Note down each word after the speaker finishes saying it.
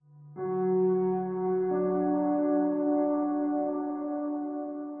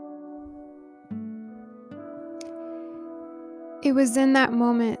It was in that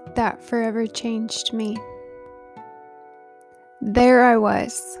moment that forever changed me. There I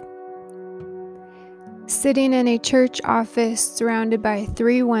was, sitting in a church office surrounded by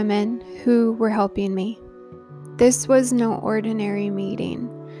 3 women who were helping me. This was no ordinary meeting.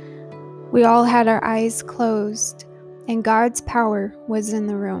 We all had our eyes closed, and God's power was in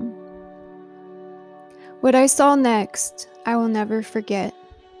the room. What I saw next, I will never forget.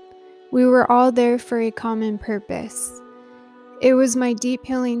 We were all there for a common purpose. It was my deep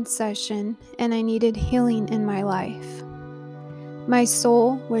healing session, and I needed healing in my life. My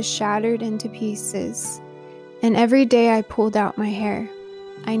soul was shattered into pieces, and every day I pulled out my hair.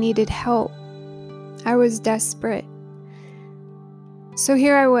 I needed help. I was desperate. So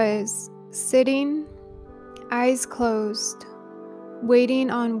here I was, sitting, eyes closed, waiting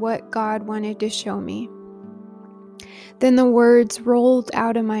on what God wanted to show me. Then the words rolled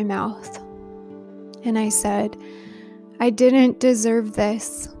out of my mouth, and I said, I didn't deserve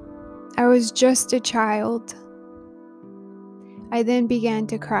this. I was just a child. I then began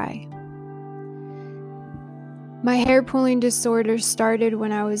to cry. My hair pulling disorder started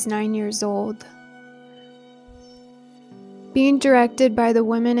when I was 9 years old. Being directed by the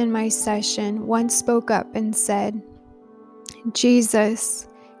women in my session, one spoke up and said, Jesus,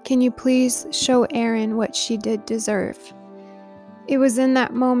 can you please show Erin what she did deserve? It was in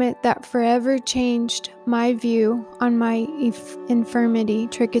that moment that forever changed my view on my infirmity,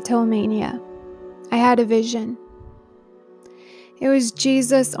 trichotillomania. I had a vision. It was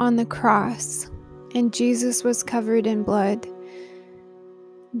Jesus on the cross, and Jesus was covered in blood.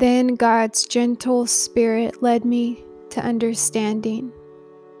 Then God's gentle spirit led me to understanding,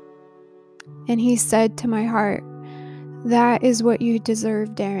 and he said to my heart, that is what you deserve,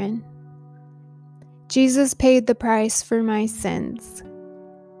 Darren. Jesus paid the price for my sins.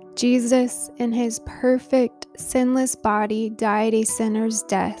 Jesus, in his perfect, sinless body, died a sinner's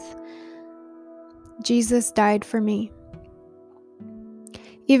death. Jesus died for me.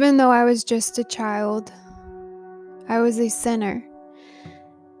 Even though I was just a child, I was a sinner.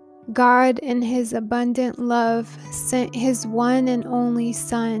 God, in his abundant love, sent his one and only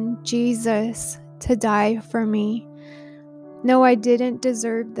Son, Jesus, to die for me. No, I didn't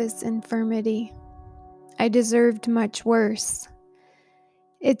deserve this infirmity. I deserved much worse.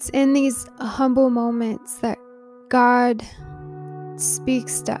 It's in these humble moments that God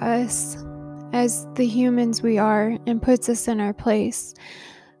speaks to us as the humans we are and puts us in our place.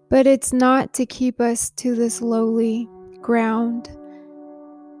 But it's not to keep us to this lowly ground.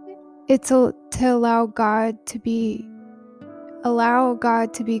 It's to allow God to be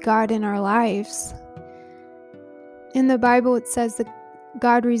God in our lives. In the Bible, it says that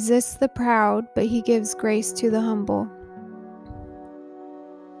God resists the proud, but he gives grace to the humble.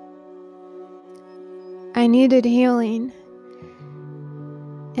 I needed healing,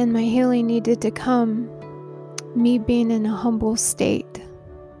 and my healing needed to come me being in a humble state.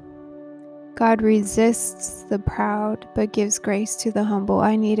 God resists the proud, but gives grace to the humble.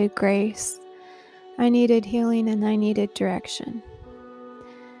 I needed grace. I needed healing, and I needed direction.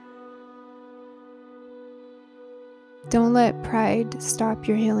 Don't let pride stop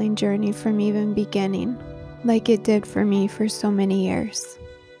your healing journey from even beginning, like it did for me for so many years.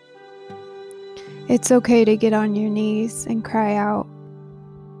 It's okay to get on your knees and cry out,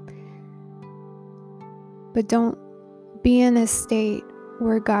 but don't be in a state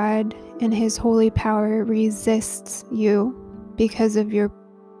where God and his holy power resists you because of your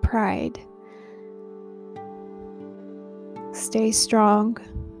pride. Stay strong,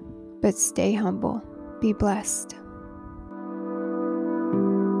 but stay humble. Be blessed.